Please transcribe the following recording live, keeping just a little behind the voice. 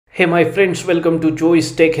Hey my friends, welcome to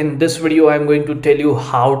Joey's Tech. In this video, I'm going to tell you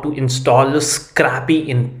how to install Scrapy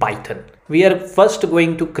in Python. We are first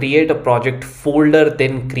going to create a project folder,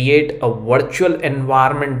 then create a virtual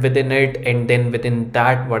environment within it. And then within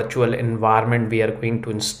that virtual environment, we are going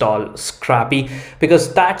to install Scrapy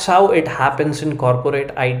because that's how it happens in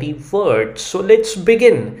corporate IT world. So let's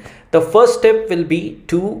begin. The first step will be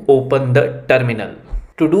to open the terminal.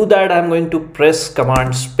 To do that, I'm going to press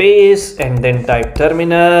command space and then type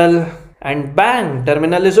terminal and bang,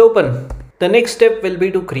 terminal is open. The next step will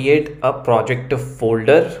be to create a project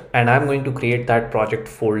folder, and I'm going to create that project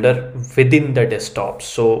folder within the desktop.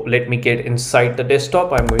 So let me get inside the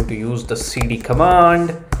desktop. I'm going to use the cd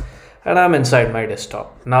command and I'm inside my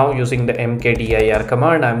desktop. Now using the mkdir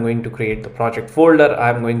command, I'm going to create the project folder.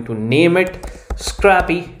 I'm going to name it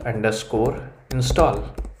scrapy_install.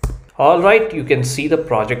 Alright, you can see the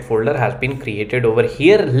project folder has been created over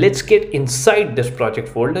here. Let's get inside this project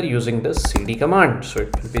folder using the cd command. So it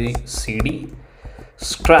will be cd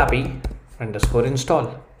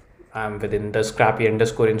scrapy_install. I'm within the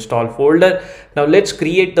scrapy_install folder. Now let's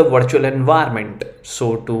create the virtual environment.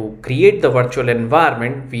 So to create the virtual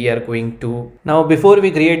environment, we are going to... Now before we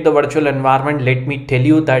create the virtual environment, let me tell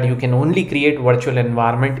you that you can only create virtual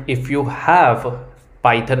environment if you have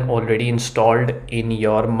Python already installed in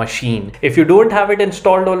your machine. If you don't have it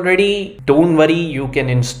installed already, don't worry, you can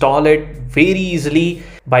install it very easily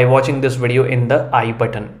by watching this video in the I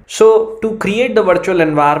button. So to create the virtual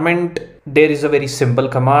environment, there is a very simple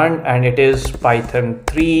command, and it is python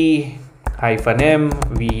 3 -m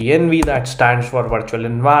myenv, that stands for virtual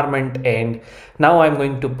environment. And now I'm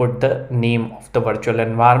going to put the name of the virtual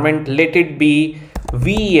environment. Let it be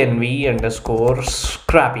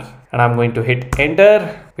myenv_scrapy. And I'm going to hit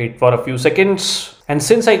enter, wait for a few seconds. And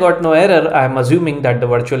since I got no error, I'm assuming that the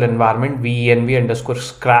virtual environment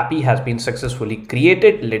myenv_scrapy has been successfully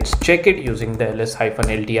created. Let's check it using the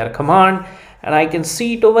ls-ltr command, and I can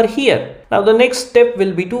see it over here. Now the next step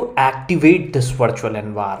will be to activate this virtual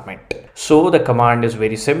environment. So the command is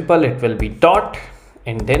very simple. It will be dot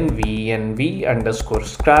and then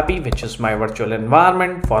myenv_scrapy, which is my virtual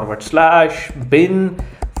environment,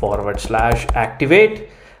 /bin/activate.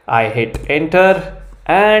 I hit enter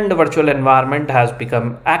and the virtual environment has become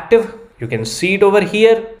active. You can see it over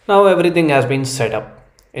here. Now everything has been set up.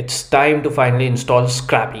 It's time to finally install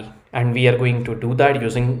Scrapy, and we are going to do that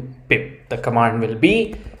using pip. The command will be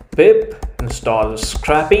pip install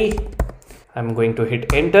Scrapy. I'm going to hit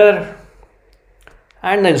enter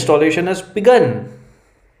and the installation has begun.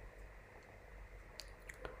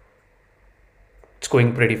 It's going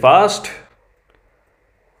pretty fast.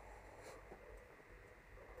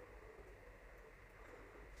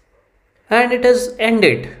 And it has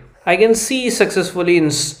ended. I can see successfully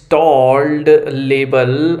installed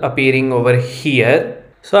label appearing over here.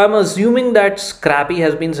 So I'm assuming that Scrapy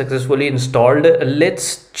has been successfully installed. Let's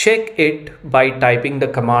check it by typing the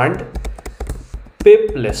command pip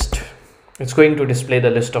list. It's going to display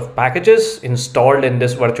the list of packages installed in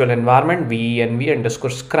this virtual environment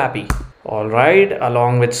myenv_scrapy. Alright,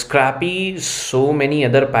 along with Scrapy, so many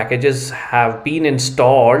other packages have been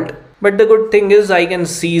installed. But the good thing is I can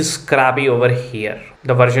see Scrapy over here.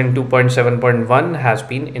 The version 2.7.1 has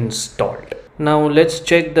been installed. Now let's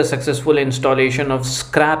check the successful installation of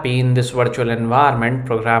Scrapy in this virtual environment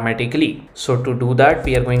programmatically. So to do that,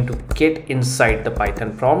 we are going to get inside the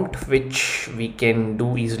Python prompt, which we can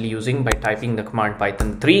do easily using by typing the command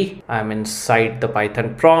python 3. I'm inside the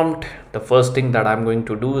Python prompt. The first thing that I'm going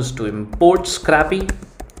to do is to import Scrapy.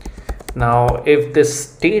 Now, if this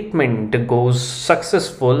statement goes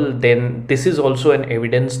successful, then this is also an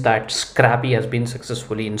evidence that Scrapy has been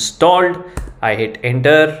successfully installed. I hit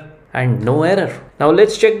enter and no error. Now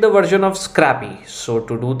let's check the version of Scrapy. So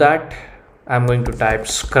to do that, I'm going to type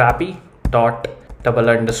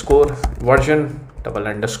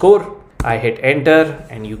scrapy._version_. I hit enter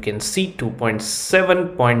and you can see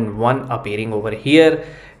 2.7.1 appearing over here.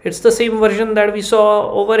 It's the same version that we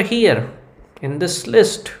saw over here in this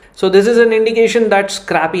list. So this is an indication that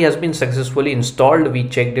Scrapy has been successfully installed. We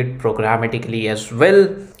checked it programmatically as well.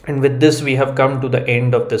 And with this, we have come to the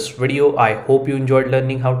end of this video. I hope you enjoyed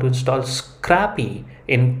learning how to install Scrapy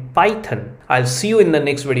in Python. I'll see you in the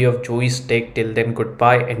next video of Joey's Tech. Till then,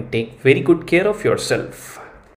 goodbye and take very good care of yourself.